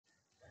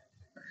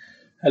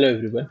Hello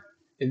everyone.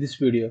 In this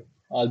video,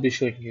 I'll be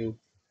showing you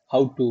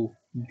how to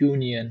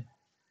union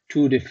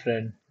two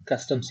different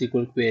custom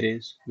SQL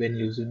queries when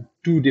using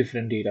two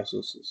different data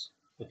sources,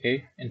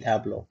 okay, in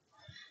Tableau.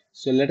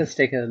 So let us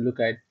take a look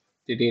at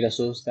the data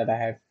source that I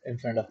have in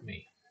front of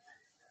me.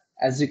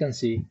 As you can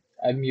see,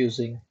 I'm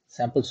using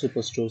sample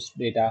superstores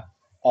data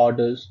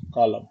orders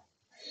column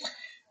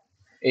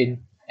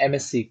in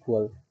MS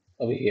SQL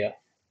over here.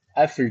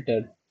 I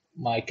filtered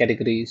my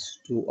categories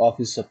to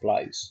office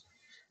supplies.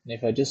 And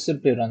if I just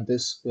simply run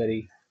this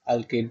query,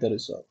 I'll get the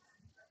result.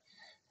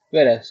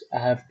 Whereas I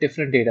have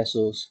different data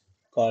source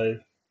called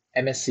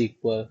MS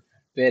SQL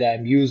where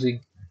I'm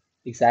using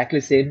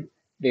exactly same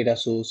data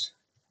source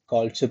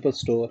called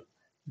Superstore,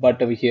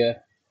 but over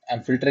here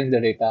I'm filtering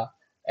the data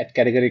at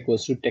category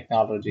equals to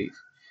technologies.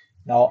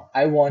 Now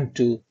I want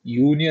to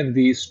union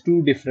these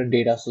two different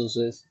data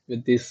sources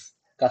with this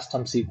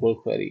custom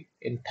SQL query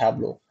in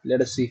Tableau.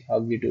 Let us see how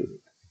we do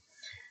it.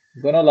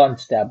 I'm gonna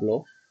launch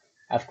Tableau.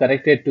 I've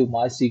connected to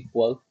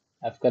MySQL.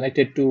 I've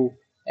connected to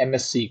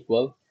MS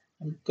SQL.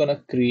 I'm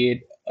gonna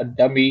create a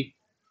dummy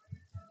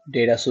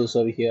data source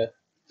over here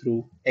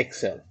through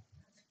Excel.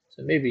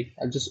 So maybe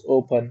I'll just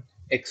open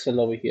Excel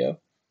over here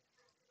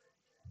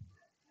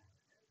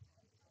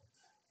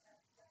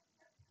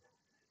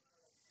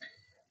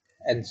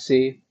and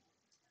say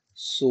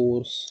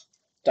source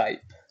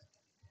type.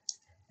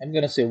 I'm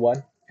gonna say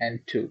 1 and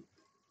 2.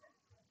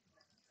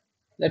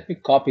 Let me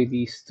copy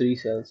these three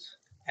cells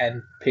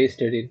and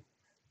paste it in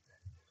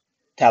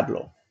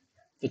Tableau,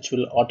 which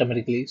will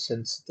automatically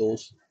sense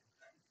those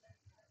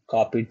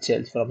copied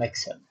cells from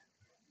Excel.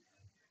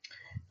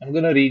 I'm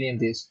gonna rename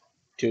this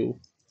to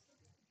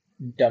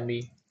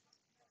dummy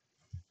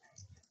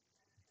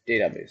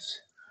database.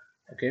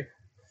 Okay,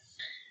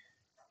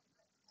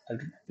 I'll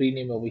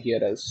rename over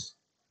here as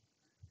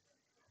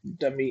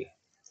dummy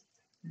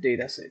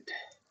dataset.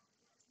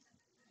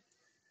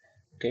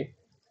 Okay,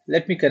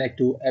 let me connect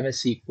to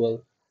MS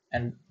SQL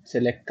and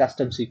select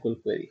custom SQL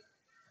query.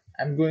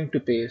 I'm going to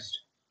paste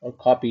or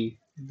copy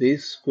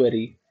this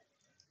query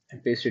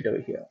and paste it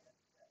over here.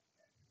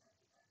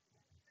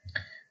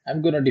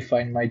 I'm going to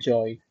define my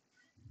join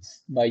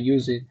by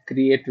using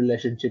create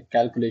relationship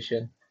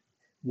calculation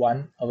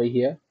one over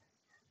here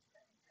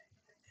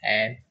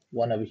and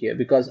one over here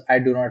because I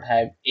do not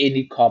have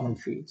any common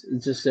fields.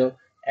 It's just a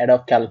ad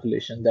hoc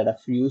calculation that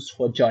I've used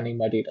for joining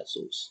my data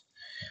source.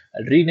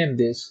 I'll rename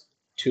this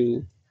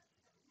to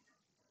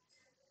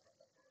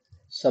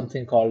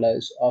something called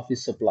as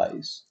office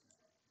supplies.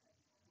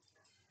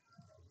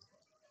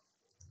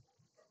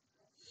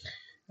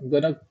 I'm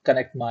going to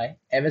connect my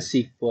MS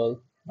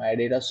SQL, my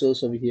data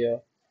source over here.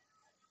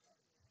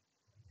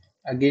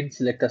 Again,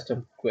 select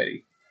custom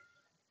query.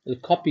 I'll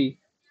copy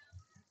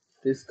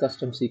this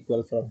custom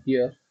SQL from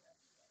here.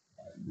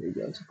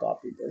 Maybe also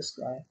copy this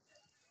guy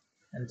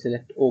and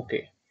select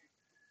OK.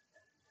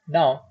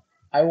 Now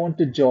I want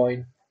to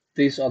join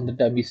this on the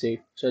dummy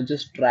set. So I'll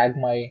just drag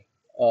my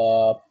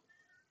uh,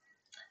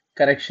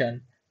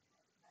 correction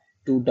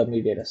to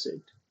dummy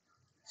dataset.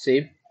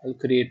 Same, I'll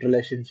create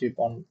relationship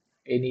on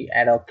any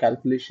ad hoc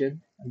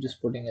calculation. I'm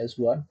just putting as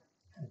one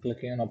and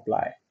clicking on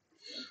apply.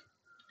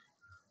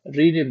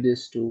 Rename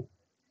this to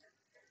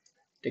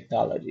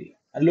technology.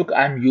 And look,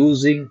 I'm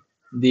using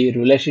the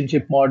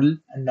relationship model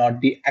and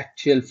not the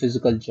actual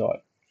physical join.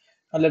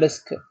 Now let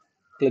us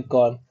click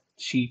on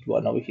sheet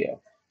one over here.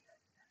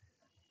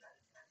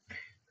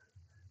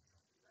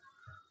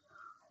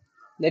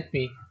 Let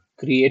me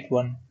create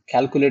one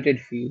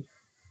calculated field.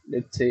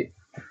 Let's say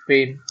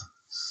pain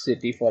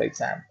city, for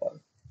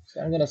example. So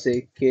I'm gonna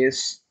say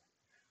case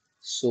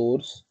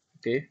source,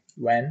 okay,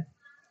 when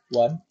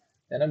one.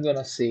 Then I'm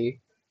gonna say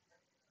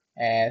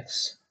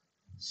as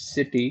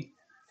city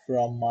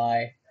from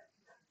my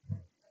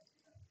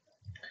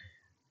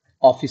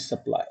office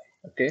supply.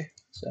 Okay,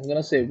 so I'm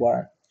gonna say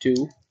one,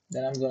 two.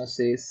 Then I'm gonna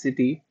say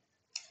city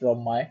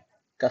from my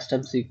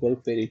custom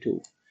SQL query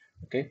two.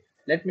 Okay,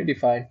 let me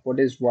define what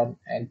is one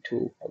and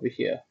two over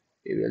here.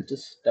 We will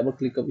just double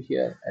click over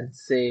here and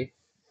say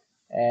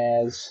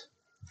as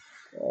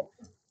uh,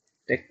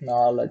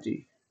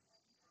 technology.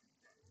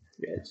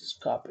 We are just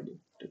copied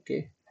it.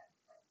 Okay,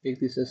 take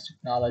this as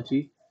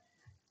technology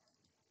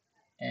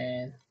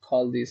and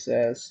call this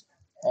as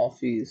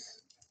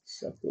office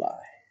supply.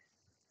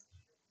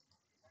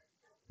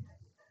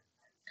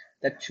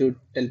 That should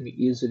tell me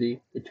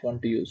easily which one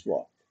to use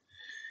what.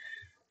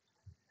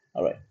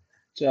 All right,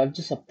 so I've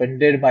just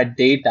appended my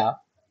data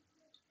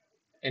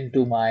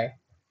into my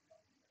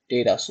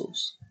data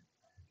source.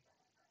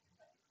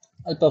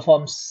 I'll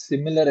perform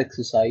similar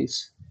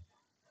exercise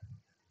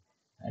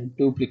and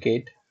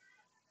duplicate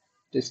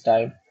this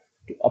time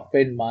to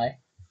append my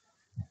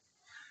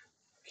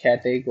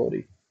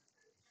category.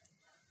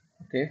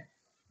 Okay,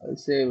 I'll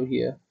say over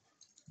here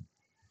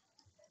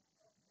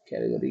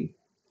category.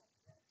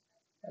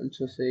 I'll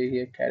also say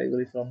here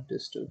category from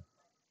this too.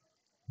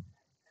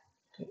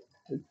 Okay,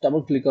 I'll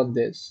double click on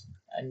this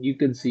and you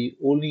can see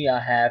only I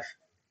have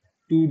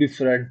two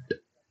different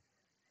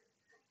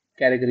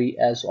category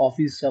as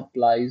office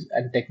supplies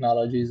and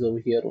technologies over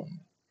here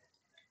only.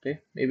 Okay,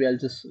 maybe I'll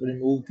just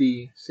remove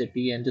the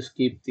city and just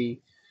keep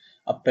the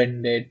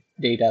appended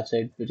data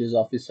set, which is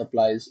office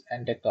supplies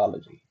and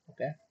technology.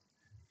 Okay,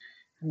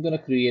 I'm gonna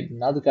create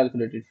another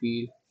calculated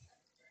field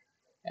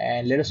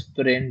and let us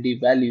print the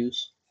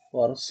values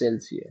for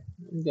sales here.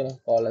 I'm gonna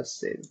call as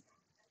sale.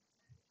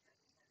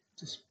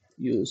 Just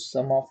use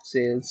sum of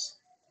sales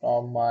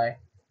from my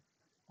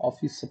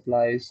office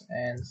supplies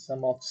and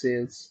sum of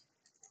sales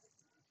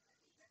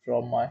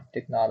from my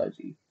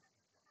technology.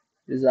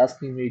 It is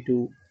asking me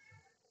to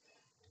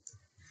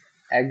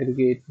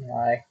aggregate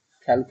my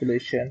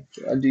calculation.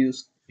 So I'll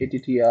use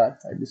ATTR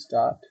at the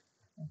start.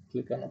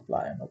 Click on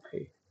apply and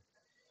OK.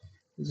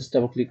 Just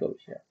double click over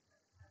here.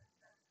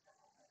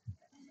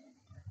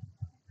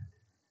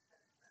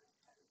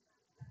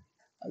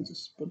 I'll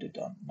just put it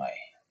on my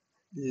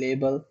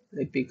label.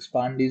 Let me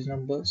expand these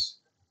numbers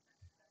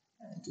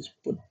and just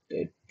put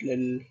it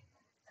little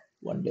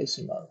one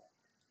decimal.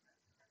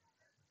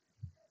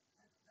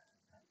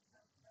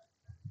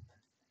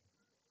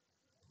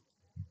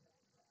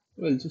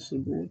 We'll just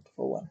remove it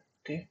for one.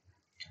 Okay.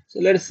 So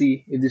let us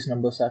see if these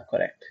numbers are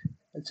correct.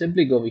 I'll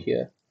simply go over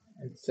here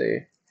and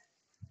say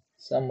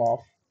sum of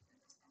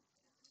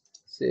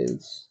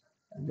sales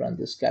and run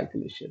this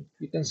calculation.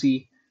 You can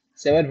see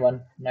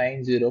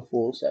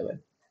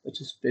 719047, which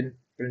has been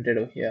printed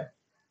over here.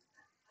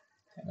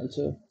 And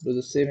also do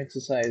the same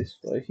exercise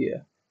for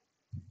here.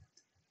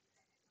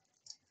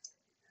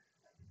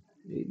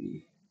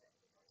 Maybe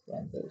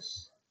run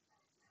this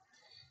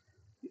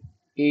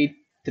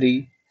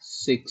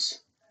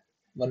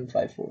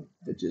 836154,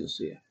 which is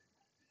here.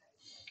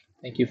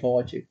 Thank you for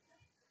watching.